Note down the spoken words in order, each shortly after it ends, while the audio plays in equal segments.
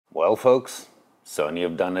Well, folks, Sony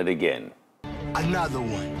have done it again. Another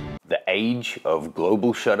one. The age of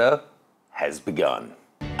global shutter has begun.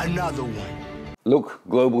 Another one. Look,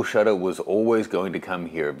 global shutter was always going to come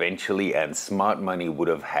here eventually, and smart money would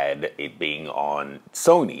have had it being on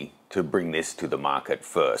Sony to bring this to the market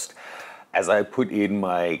first. As I put in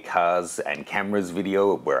my cars and cameras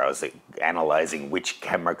video where I was analyzing which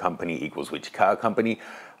camera company equals which car company,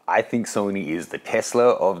 I think Sony is the Tesla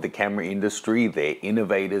of the camera industry. They're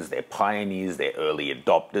innovators, they're pioneers, they're early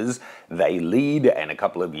adopters. They lead, and a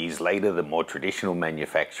couple of years later, the more traditional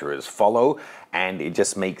manufacturers follow. And it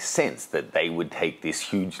just makes sense that they would take this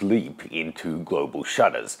huge leap into global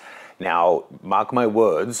shutters. Now, mark my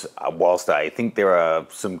words, whilst I think there are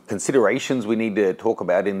some considerations we need to talk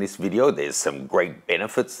about in this video, there's some great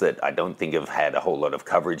benefits that I don't think have had a whole lot of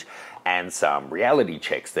coverage, and some reality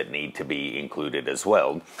checks that need to be included as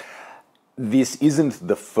well. This isn't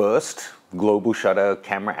the first global shutter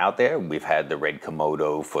camera out there. We've had the Red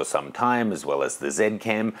Komodo for some time, as well as the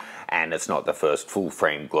Z-Cam, and it's not the first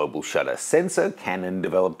full-frame global shutter sensor. Canon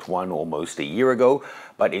developed one almost a year ago,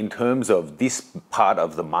 but in terms of this part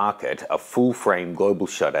of the market, a full-frame global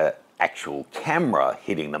shutter actual camera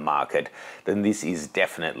hitting the market, then this is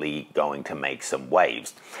definitely going to make some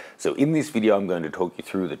waves. So in this video, I'm going to talk you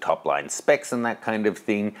through the top line specs and that kind of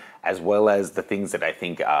thing, as well as the things that I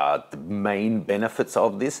think are the main benefits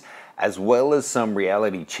of this, as well as some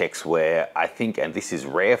reality checks where I think, and this is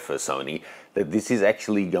rare for Sony, that this is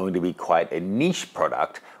actually going to be quite a niche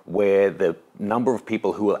product where the number of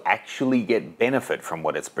people who will actually get benefit from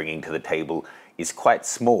what it's bringing to the table is quite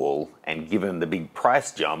small, and given the big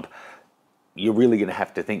price jump, you're really going to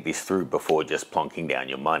have to think this through before just plonking down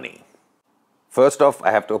your money. First off,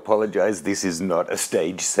 I have to apologize. This is not a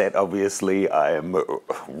stage set, obviously. I am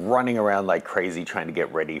running around like crazy trying to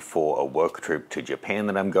get ready for a work trip to Japan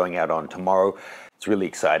that I'm going out on tomorrow. It's really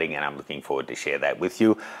exciting, and I'm looking forward to share that with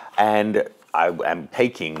you. And I am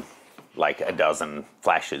taking like a dozen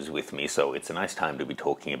flashes with me, so it's a nice time to be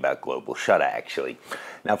talking about global shutter, actually.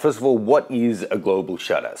 Now, first of all, what is a global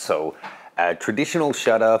shutter? So a traditional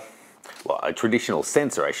shutter, well, a traditional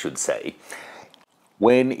sensor, I should say,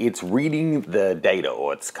 when it's reading the data,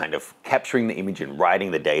 or it's kind of capturing the image and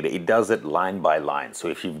writing the data, it does it line by line. So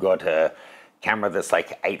if you've got a camera that's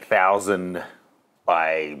like 8,000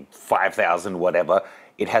 by 5,000, whatever,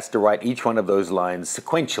 it has to write each one of those lines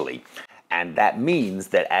sequentially. And that means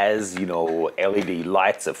that as, you know, LED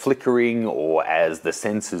lights are flickering, or as the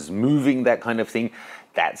sensor's moving, that kind of thing,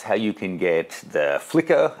 that's how you can get the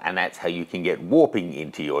flicker, and that's how you can get warping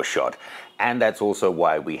into your shot. And that's also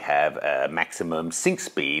why we have a maximum sync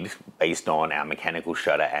speed based on our mechanical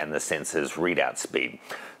shutter and the sensor's readout speed.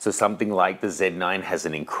 So something like the Z9 has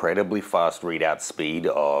an incredibly fast readout speed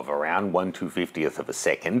of around 1/250th of a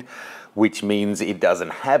second, which means it doesn't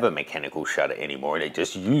have a mechanical shutter anymore, and it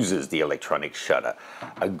just uses the electronic shutter.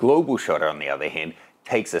 A global shutter, on the other hand,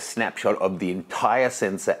 takes a snapshot of the entire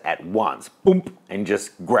sensor at once, boom, and just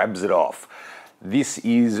grabs it off. This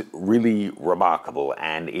is really remarkable,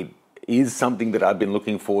 and it is something that I've been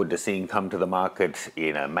looking forward to seeing come to the market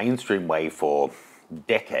in a mainstream way for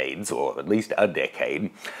decades, or at least a decade.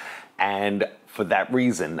 And for that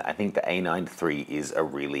reason, I think the A9 III is a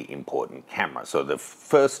really important camera. So the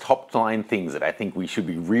first top line things that I think we should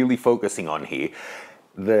be really focusing on here,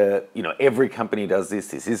 every company does this.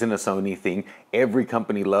 This isn't a Sony thing. Every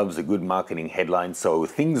company loves a good marketing headline. So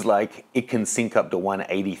things like it can sync up to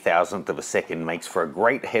 1/80,000th of a second makes for a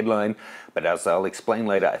great headline. But as I'll explain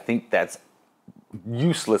later, I think that's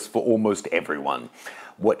useless for almost everyone.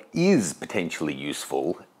 What is potentially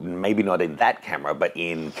useful, maybe not in that camera, but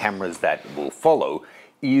in cameras that will follow,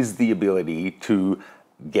 is the ability to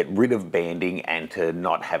get rid of banding and to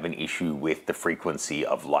not have an issue with the frequency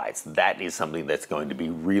of lights. That is something that's going to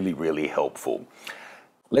be really, really helpful.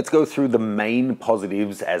 Let's go through the main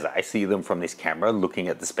positives as I see them from this camera, looking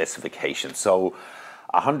at the specifications. So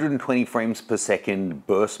 120 frames per second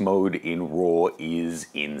burst mode in RAW is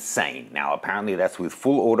insane. Now, apparently that's with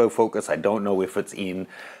full autofocus. I don't know if it's in,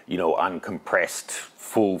 uncompressed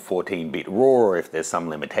full 14-bit RAW, or if there's some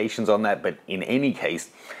limitations on that, but in any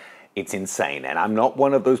case, it's insane. And I'm not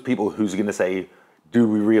one of those people who's going to say, do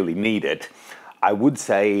we really need it? I would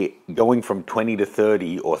say going from 20 to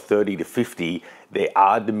 30 or 30 to 50, there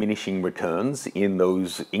are diminishing returns in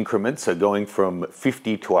those increments. So going from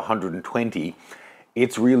 50 to 120,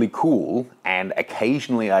 it's really cool. And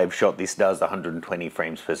occasionally I've shot, this does 120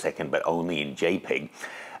 frames per second, but only in JPEG.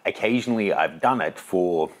 Occasionally I've done it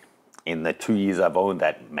in the 2 years I've owned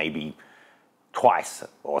that, maybe twice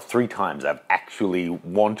or 3 times I've actually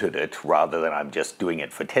wanted it, rather than I'm just doing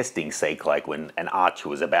it for testing's sake, like when an archer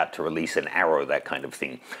was about to release an arrow, that kind of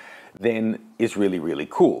thing. then is really, really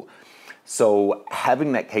cool. So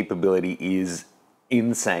having that capability is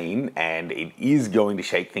insane, and it is going to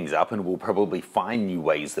shake things up, and we'll probably find new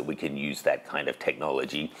ways that we can use that kind of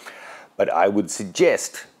technology. But I would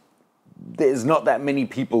suggest there's not that many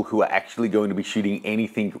people who are actually going to be shooting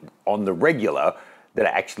anything on the regular that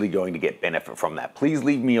are actually going to get benefit from that. Please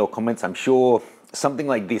leave me your comments. I'm sure something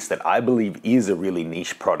like this that I believe is a really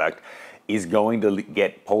niche product is going to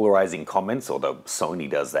get polarizing comments, although Sony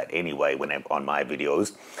does that anyway when I'm on my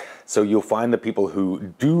videos. So you'll find the people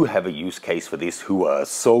who do have a use case for this who are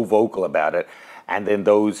so vocal about it, and then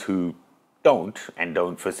those who don't and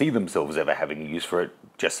don't foresee themselves ever having a use for it,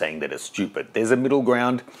 just saying that it's stupid. There's a middle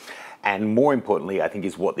ground, and more importantly, I think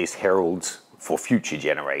is what this heralds for future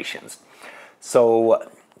generations. So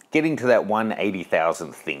getting to that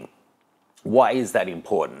 1/80,000th thing, why is that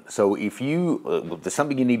important? So if you, there's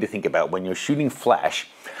something you need to think about when you're shooting flash.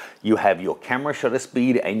 You have your camera shutter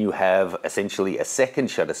speed, and you have essentially a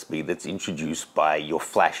second shutter speed that's introduced by your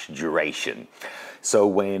flash duration. So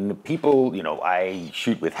when people, I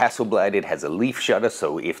shoot with Hasselblad, it has a leaf shutter.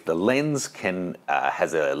 So if the lens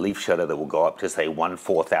has a leaf shutter that will go up to say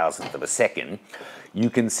 1/4000th of a second,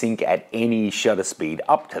 you can sync at any shutter speed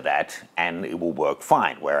up to that, and it will work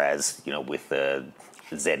fine. Whereas, with the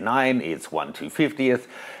Z9, it's 1/250th.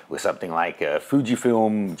 With something like a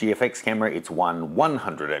Fujifilm GFX camera, it's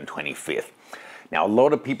 1/125th. Now, a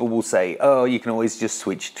lot of people will say, oh, you can always just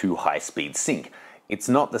switch to high-speed sync. It's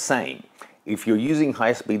not the same. If you're using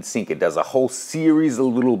high-speed sync, it does a whole series of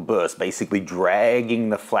little bursts, basically dragging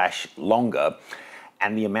the flash longer,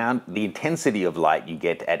 and the intensity of light you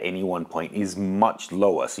get at any one point is much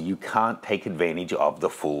lower, so you can't take advantage of the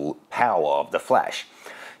full power of the flash.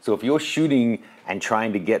 So if you're shooting and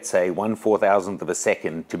trying to get, say, 1/4000th of a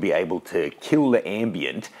second to be able to kill the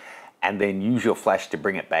ambient and then use your flash to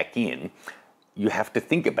bring it back in, you have to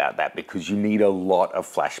think about that because you need a lot of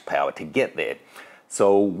flash power to get there.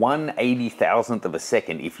 So 1/80,000th of a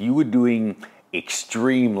second, if you were doing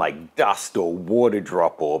extreme like dust or water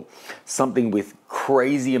drop or something with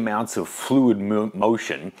crazy amounts of fluid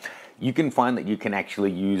motion, you can find that you can actually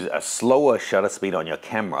use a slower shutter speed on your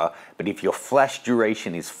camera, but if your flash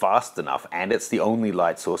duration is fast enough and it's the only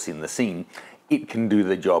light source in the scene, it can do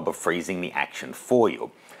the job of freezing the action for you.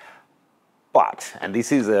 But, and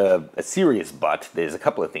this is a serious but, there's a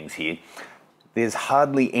couple of things here. There's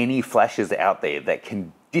hardly any flashes out there that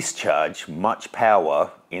can discharge much power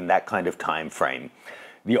in that kind of time frame.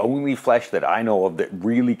 The only flash that I know of that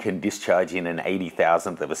really can discharge in an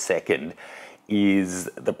 80,000th of a second is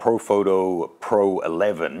the Profoto Pro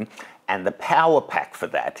 11, and the power pack for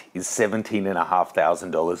that is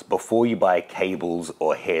 $17,500 before you buy cables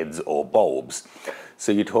or heads or bulbs.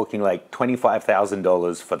 So you're talking like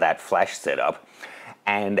 $25,000 for that flash setup,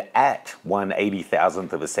 and at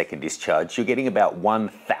 1/80,000th of a second discharge, you're getting about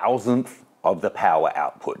 1,000th of the power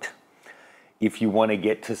output. If you want to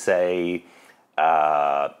get to say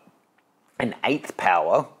an eighth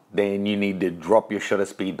power, then you need to drop your shutter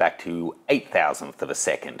speed back to 8,000th of a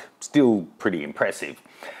second. Still pretty impressive.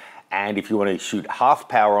 And if you want to shoot half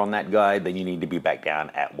power on that guy, then you need to be back down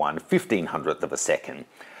at 1/1500th of a second.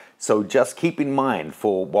 So just keep in mind,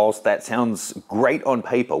 for whilst that sounds great on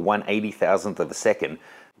paper, 1/80,000th of a second,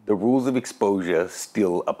 the rules of exposure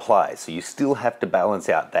still apply. So you still have to balance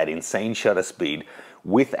out that insane shutter speed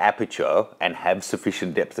with aperture and have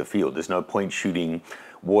sufficient depth of field. There's no point shooting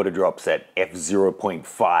water drops at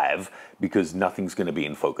f/0.5 because nothing's going to be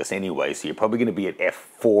in focus anyway. So you're probably going to be at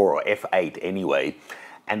f4 or f8 anyway.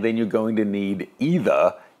 And then you're going to need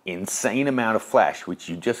either insane amount of flash, which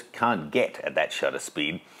you just can't get at that shutter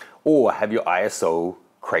speed, or have your ISO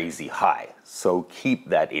crazy high. So keep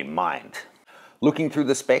that in mind. Looking through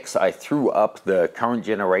the specs, I threw up the current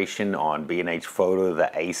generation on B&H Photo, the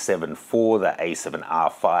A7 IV, the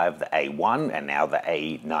A7R5, the A1, and now the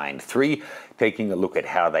A9 III, taking a look at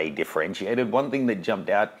how they differentiated. One thing that jumped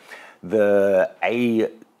out, the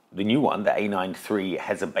new one, the A9 III,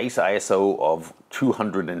 has a base ISO of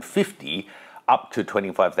 250 up to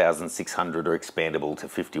 25,600 or expandable to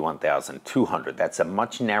 51,200. That's a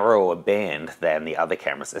much narrower band than the other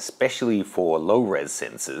cameras, especially for low-res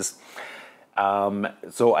sensors.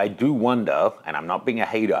 So I do wonder, and I'm not being a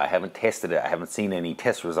hater, I haven't tested it, I haven't seen any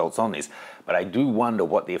test results on this, but I do wonder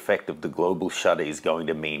what the effect of the global shutter is going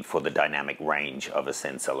to mean for the dynamic range of a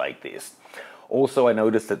sensor like this. Also, I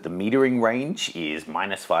noticed that the metering range is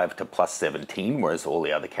 -5 to +17, whereas all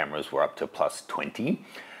the other cameras were up to +20.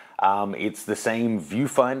 It's the same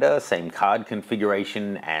viewfinder, same card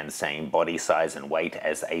configuration, and same body size and weight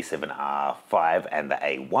as the A7R5 and the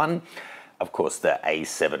A1. Of course, the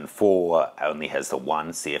A7 IV only has the one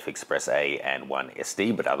CF Express A and one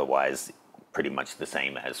SD, but otherwise pretty much the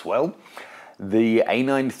same as well. The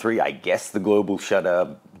A9 III, I guess the global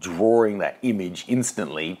shutter, drawing that image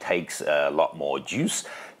instantly takes a lot more juice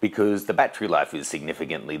because the battery life is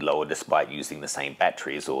significantly lower despite using the same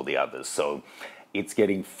battery as all the others. So it's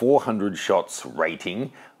getting 400 shots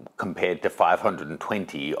rating compared to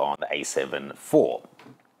 520 on the A7 IV.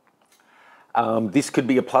 This could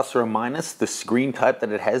be a plus or a minus. The screen type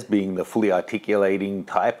that it has being the fully articulating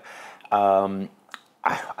type,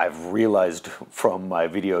 I've realized from my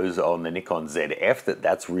videos on the Nikon ZF that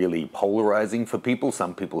that's really polarizing for people.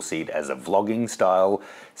 Some people see it as a vlogging style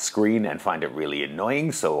screen and find it really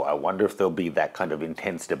annoying. So I wonder if there'll be that kind of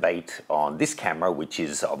intense debate on this camera, which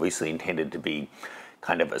is obviously intended to be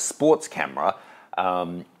kind of a sports camera,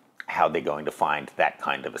 how they're going to find that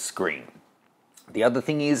kind of a screen. The other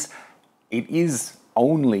thing is, it is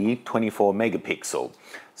only 24 megapixel.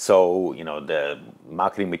 So, you know, the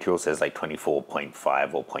marketing material says like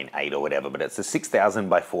 24.5 or 0.8 or whatever, but it's a 6000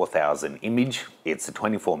 by 4000 image. It's a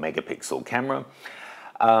 24 megapixel camera.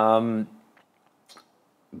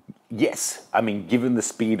 Yes, I mean, given the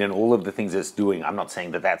speed and all of the things it's doing, I'm not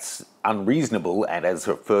saying that that's unreasonable, and as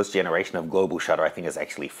a first generation of global shutter, I think it's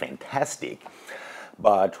actually fantastic.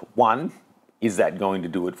 But one, is that going to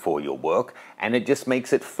do it for your work? And it just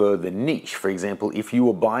makes it further niche. For example, if you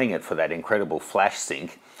were buying it for that incredible flash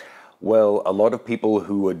sync, well, a lot of people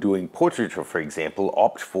who are doing portraiture, for example,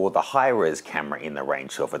 opt for the high-res camera in the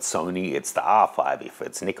range. So if it's Sony, it's the R5. If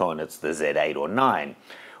it's Nikon, it's the Z8 or 9.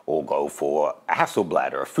 Or go for a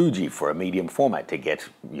Hasselblad or a Fuji for a medium format to get,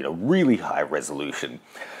 you know, really high resolution.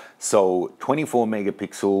 So 24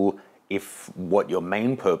 megapixel, if what your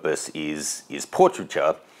main purpose is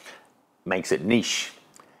portraiture, makes it niche.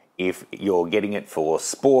 If you're getting it for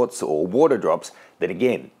sports or water drops, then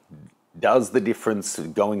again, does the difference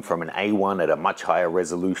going from an A1 at a much higher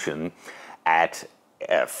resolution at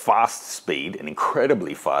a fast speed, an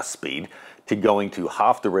incredibly fast speed, to going to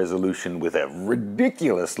half the resolution with a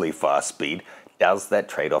ridiculously fast speed, does that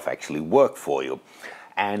trade-off actually work for you?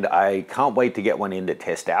 And I can't wait to get one in to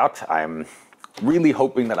test out. I'm really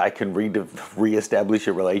hoping that I can re-establish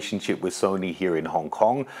a relationship with Sony here in Hong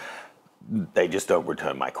Kong. They just don't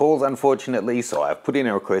return my calls, unfortunately, so I've put in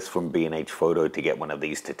a request from B&H Photo to get one of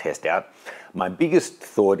these to test out. My biggest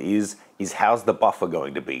thought is how's the buffer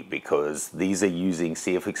going to be? Because these are using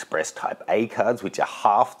CF Express Type A cards, which are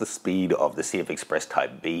half the speed of the CF Express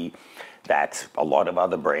Type B that a lot of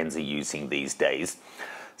other brands are using these days.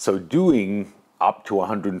 So doing up to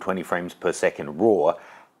 120 frames per second RAW,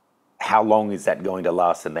 how long is that going to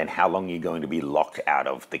last, and then how long are you going to be locked out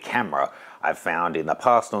of the camera? I've found in the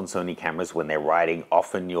past on Sony cameras, when they're writing,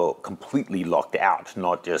 often you're completely locked out,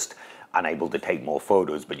 not just unable to take more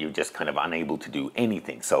photos, but you're just kind of unable to do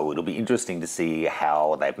anything. So it'll be interesting to see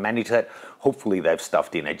how they've managed that. Hopefully they've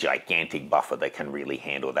stuffed in a gigantic buffer that can really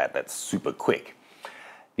handle that. That's super quick.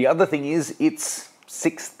 The other thing is it's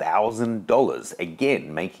 $6,000,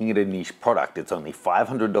 again, making it a niche product. It's only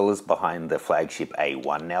 $500 behind the flagship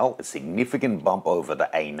A1 now, a significant bump over the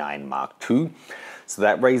A9 Mark II. So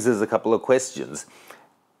that raises a couple of questions.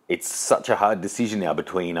 It's such a hard decision now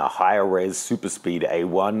between a higher res super speed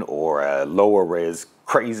A1 or a lower res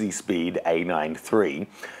crazy speed A9 III.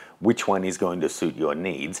 Which one is going to suit your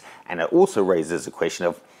needs? And it also raises a question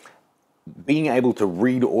of being able to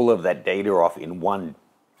read all of that data off in one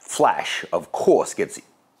flash, of course, gets,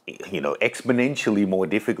 you know, exponentially more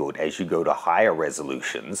difficult as you go to higher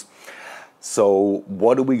resolutions. So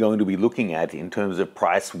what are we going to be looking at in terms of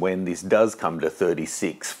price when this does come to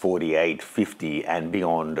 36, 48, 50 and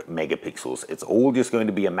beyond megapixels? It's all just going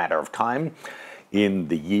to be a matter of time in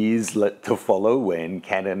the years to follow when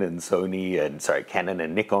Canon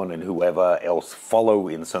and Nikon and whoever else follow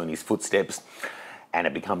in Sony's footsteps, and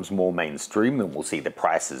it becomes more mainstream, and we'll see the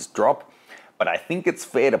prices drop. But I think it's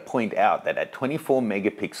fair to point out that at 24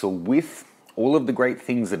 megapixel, with all of the great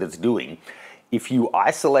things that it's doing, if you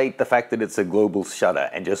isolate the fact that it's a global shutter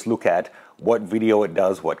and just look at what video it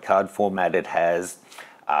does, what card format it has,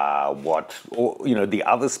 the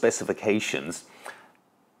other specifications,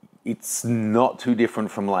 it's not too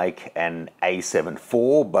different from like an A7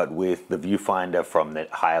 IV, but with the viewfinder from the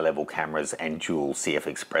higher level cameras and dual CF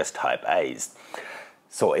Express Type A's.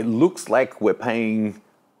 So it looks like we're paying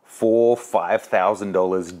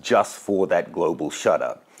 $4,000–5,000 just for that global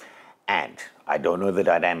shutter. And I don't know the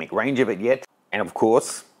dynamic range of it yet. And of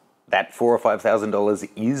course, that $4,000 or $5,000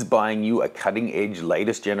 is buying you a cutting edge,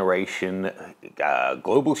 latest generation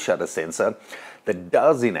global shutter sensor that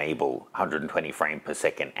does enable 120 frames per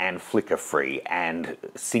second and flicker free and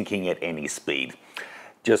syncing at any speed.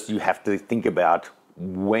 Just you have to think about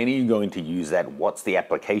when are you going to use that? What's the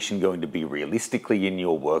application going to be realistically in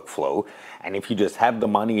your workflow? And if you just have the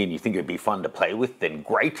money and you think it'd be fun to play with, then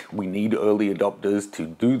great. We need early adopters to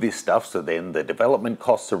do this stuff so then the development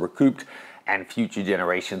costs are recouped and future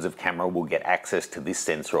generations of camera will get access to this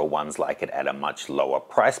sensor or ones like it at a much lower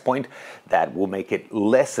price point. That will make it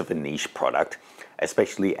less of a niche product,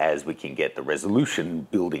 especially as we can get the resolution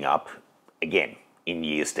building up again in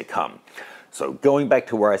years to come. So going back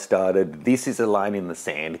to where I started, this is a line in the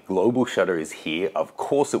sand. Global shutter is here. Of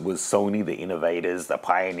course it was Sony, the innovators, the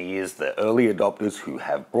pioneers, the early adopters who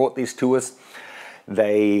have brought this to us.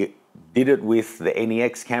 They did it with the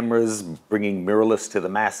NEX cameras, bringing mirrorless to the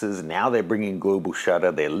masses. Now they're bringing global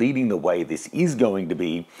shutter. They're leading the way. This is going to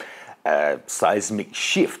be a seismic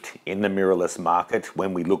shift in the mirrorless market.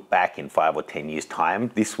 When we look back in 5 or 10 years'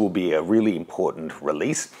 time, this will be a really important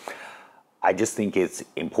release. I just think it's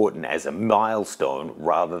important as a milestone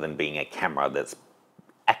rather than being a camera that's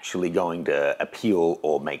actually going to appeal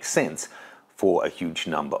or make sense for a huge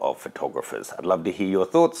number of photographers. I'd love to hear your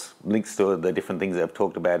thoughts. Links to the different things I've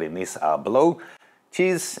talked about in this are below.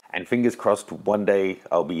 Cheers, and fingers crossed one day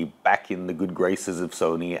I'll be back in the good graces of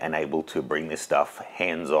Sony and able to bring this stuff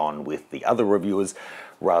hands-on with the other reviewers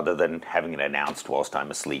rather than having it announced whilst I'm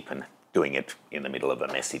asleep and doing it in the middle of a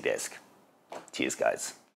messy desk. Cheers, guys.